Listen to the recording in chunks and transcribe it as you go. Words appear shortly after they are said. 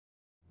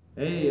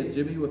Hey, it's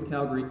Jimmy with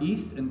Calgary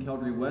East and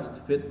Calgary West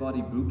Fit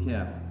Body Boot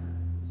Camp.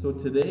 So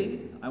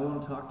today I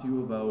want to talk to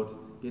you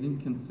about getting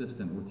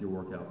consistent with your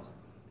workouts.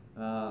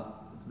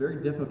 It's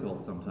very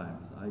difficult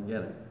sometimes, I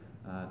get it,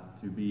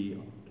 to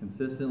be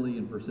consistently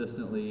and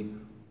persistently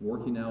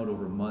working out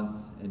over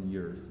months and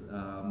years.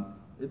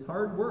 It's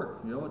hard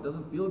work, it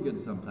doesn't feel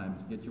good sometimes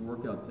to get your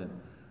workouts in.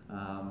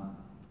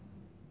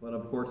 But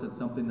of course it's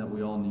something that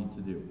we all need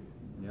to do.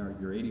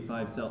 Your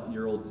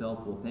 85-year-old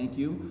self will thank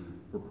you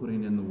for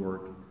putting in the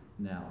work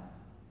now.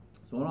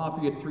 So I want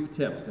to offer you 3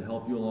 tips to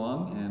help you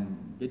along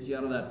and get you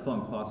out of that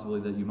funk possibly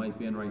that you might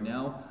be in right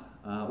now.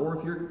 Or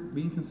if you're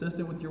being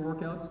consistent with your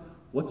workouts,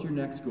 what's your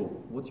next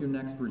goal? What's your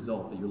next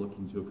result that you're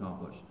looking to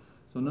accomplish?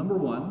 So number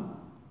 1,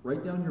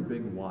 write down your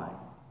big why.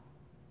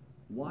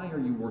 Why are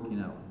you working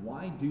out?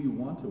 Why do you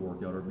want to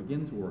work out or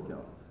begin to work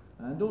out?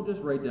 And don't just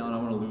write down, I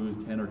want to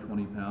lose 10 or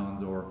 20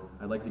 pounds, or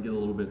I'd like to get a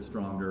little bit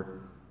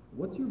stronger.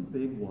 What's your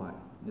big why?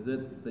 Is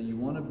it that you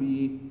want to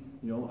be,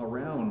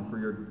 around for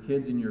your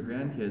kids and your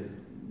grandkids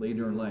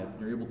later in life?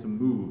 You're able to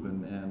move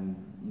and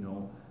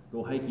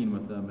go hiking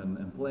with them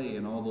and play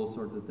and all those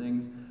sorts of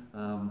things.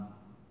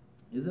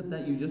 Is it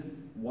that you just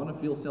want to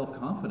feel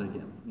self-confident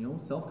again?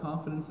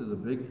 Self-confidence is a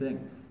big thing,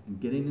 and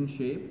getting in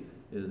shape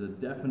is a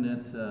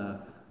definite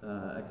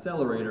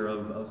accelerator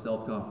of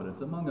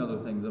self-confidence, among other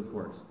things, of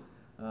course.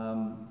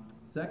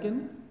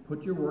 Second,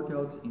 put your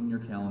workouts in your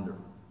calendar.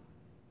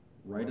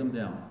 Write them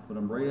down. Put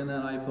them right in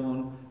that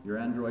iPhone, your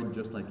Android,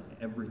 just like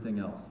everything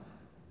else.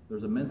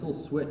 There's a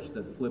mental switch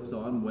that flips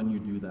on when you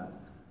do that.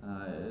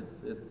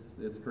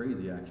 It's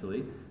crazy,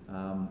 actually.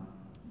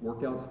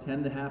 Workouts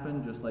tend to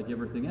happen just like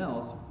everything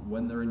else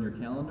when they're in your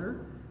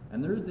calendar.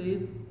 And there's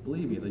days,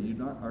 believe me, that you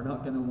are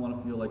not going to want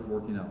to feel like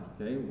working out.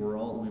 Okay,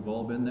 we've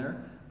all been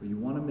there, but you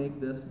want to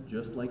make this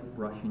just like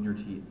brushing your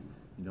teeth.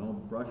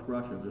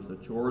 Brush is just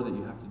a chore that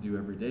you have to do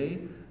every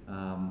day.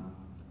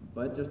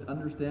 But just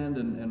understand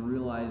and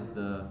realize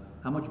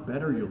how much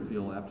better you'll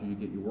feel after you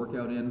get your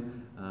workout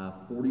in.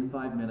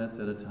 45 minutes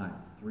at a time,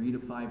 3 to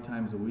 5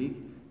 times a week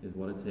is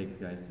what it takes,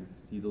 guys,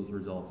 to see those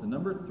results. And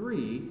number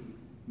 3,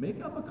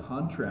 make up a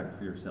contract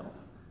for yourself,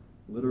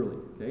 literally,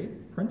 okay?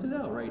 Print it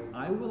out, right?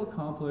 I will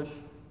accomplish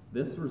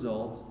this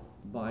result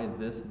by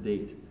this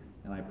date.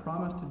 And I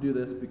promise to do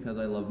this because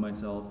I love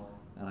myself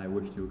and I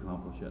wish to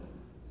accomplish it.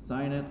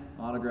 Sign it,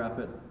 autograph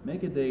it,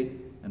 make a date,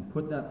 and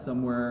put that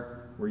somewhere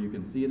where you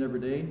can see it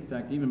every day. In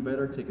fact, even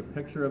better, take a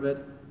picture of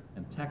it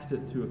and text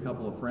it to a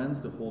couple of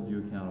friends to hold you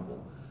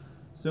accountable.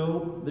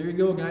 So there you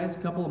go, guys. A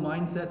couple of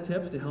mindset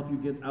tips to help you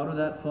get out of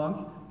that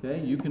funk.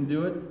 Okay, you can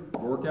do it.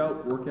 Work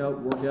out, work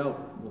out, work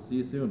out. We'll see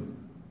you soon.